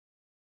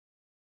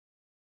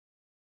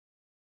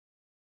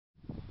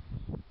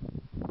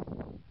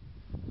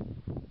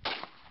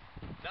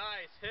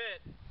Nice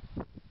hit.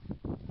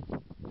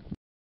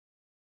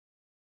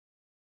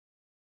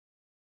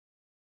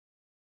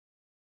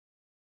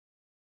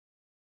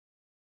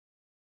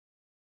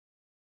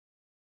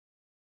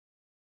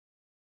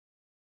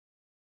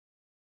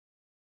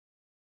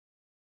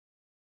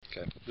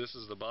 Okay, this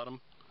is the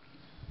bottom.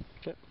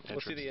 Okay,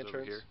 we'll see the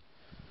entrance. Here.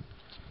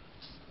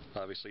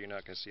 Obviously, you're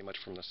not going to see much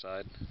from the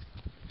side.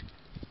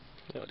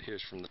 Yep. But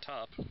here's from the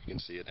top. You can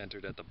see it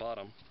entered at the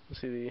bottom. We'll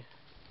see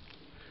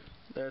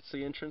that's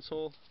the entrance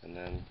hole. And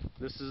then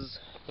this is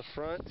the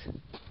front.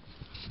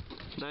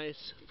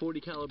 Nice 40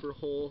 caliber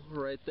hole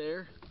right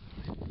there.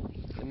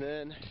 And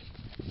then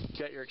you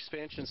got your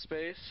expansion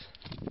space.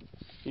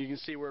 You can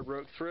see where it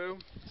broke through.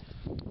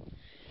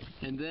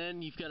 And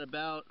then you've got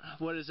about,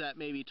 what is that,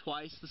 maybe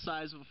twice the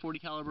size of a 40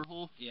 caliber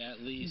hole? Yeah, at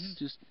least.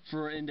 Just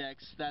for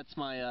index, that's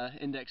my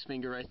index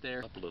finger right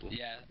there. Up a little.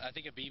 Yeah, I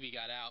think a BB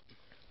got out.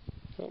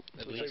 Oh,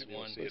 at least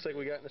one. Looks like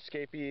we got an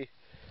escapee.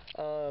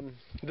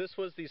 This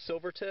was the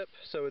silver tip,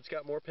 so it's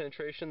got more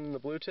penetration than the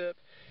blue tip.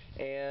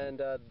 And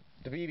the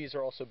BBs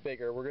are also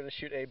bigger. We're going to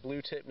shoot a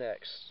blue tip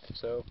next.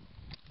 So,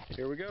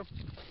 here we go.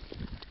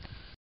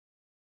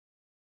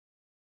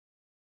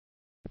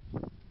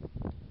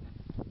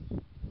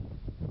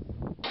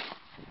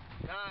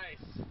 Nice!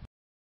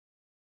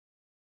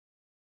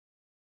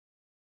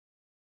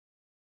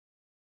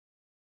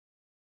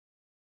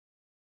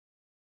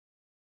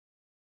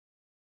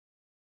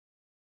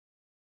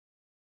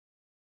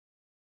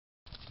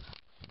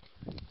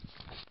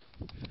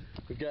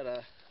 We've got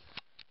a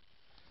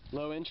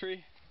low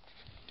entry.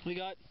 We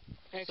got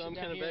some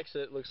kind of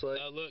exit, looks like.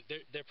 Look,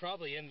 they're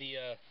probably in the.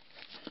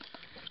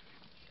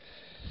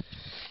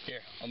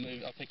 Here,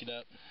 I'll pick it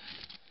up.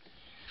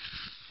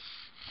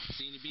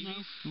 See any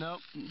BBs? Nope.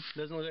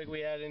 Doesn't look like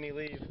we had any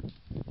leave.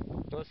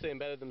 Unless they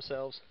embedded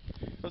themselves.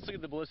 Let's look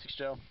at the ballistics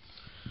gel.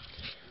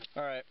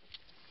 Alright.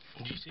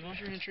 Did you see one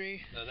for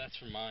entry? No, that's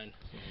from mine.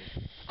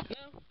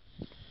 No.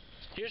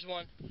 Here's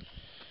one.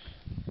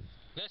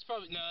 That's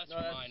probably, no, that's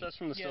from mine. That's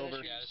from the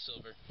silver. Yeah, that's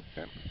silver.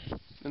 Okay.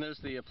 And there's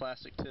the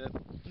plastic tip.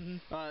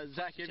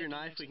 Zach, you have your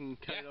knife. We can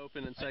cut it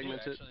open and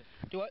segment it.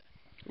 Do what?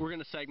 We're going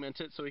to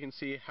segment it so we can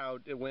see how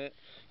it went.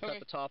 Cut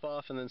the top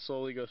off and then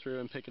slowly go through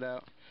and pick it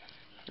out.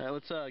 Alright,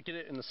 let's get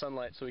it in the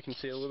sunlight so we can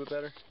see it a little bit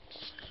better.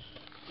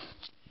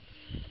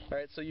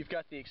 Alright, so you've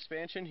got the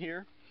expansion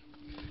here.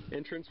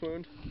 Entrance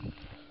wound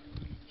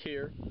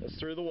here. That's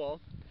through the wall.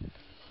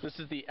 This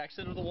is the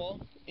exit of the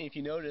wall. And if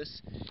you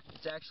notice,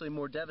 it's actually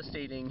more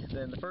devastating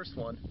than the first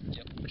one,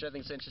 which I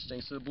think is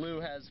interesting. So the blue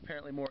has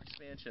apparently more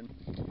expansion.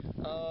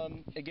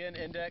 Again,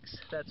 index,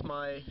 that's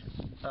my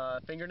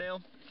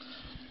fingernail.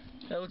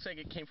 That looks like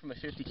it came from a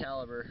 50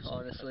 caliber,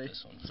 honestly.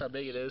 That's how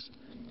big it is.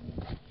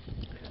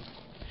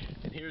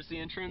 And here's the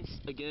entrance.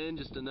 Again,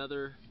 just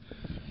another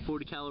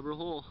 40 caliber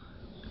hole.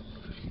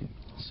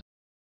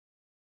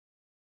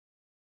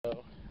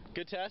 So,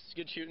 good test,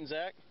 good shooting,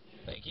 Zach.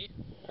 Thank you.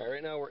 Alright,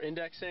 right now we're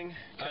indexing,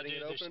 cutting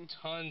it open. There's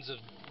tons of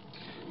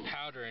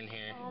powder in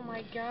here. Oh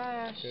my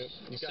gosh. Yep.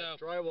 You've got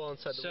drywall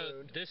inside the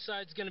wound. So this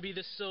side's going to be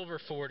the silver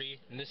 40,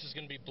 and this is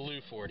going to be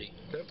blue 40.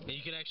 Yep. And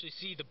you can actually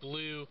see the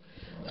blue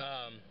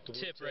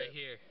tip right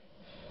here.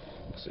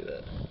 See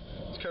that?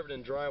 It's covered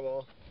in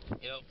drywall.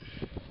 Yep.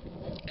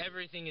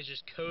 Everything is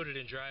just coated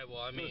in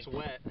drywall. I mean, it's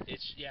wet.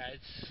 It's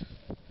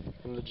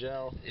from the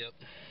gel. Yep.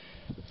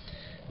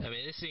 I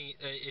mean, this thing,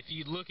 if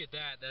you look at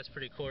that, that's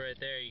pretty cool right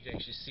there. You can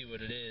actually see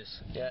what it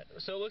is. Yeah,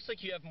 so it looks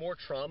like you have more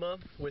trauma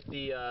with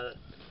the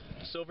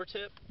silver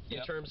tip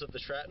in terms of the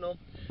shrapnel,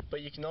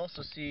 but you can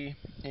also see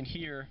in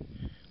here,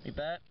 like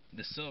that,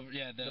 the silver,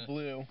 yeah, the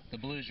blue. The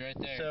blue's right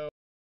there. So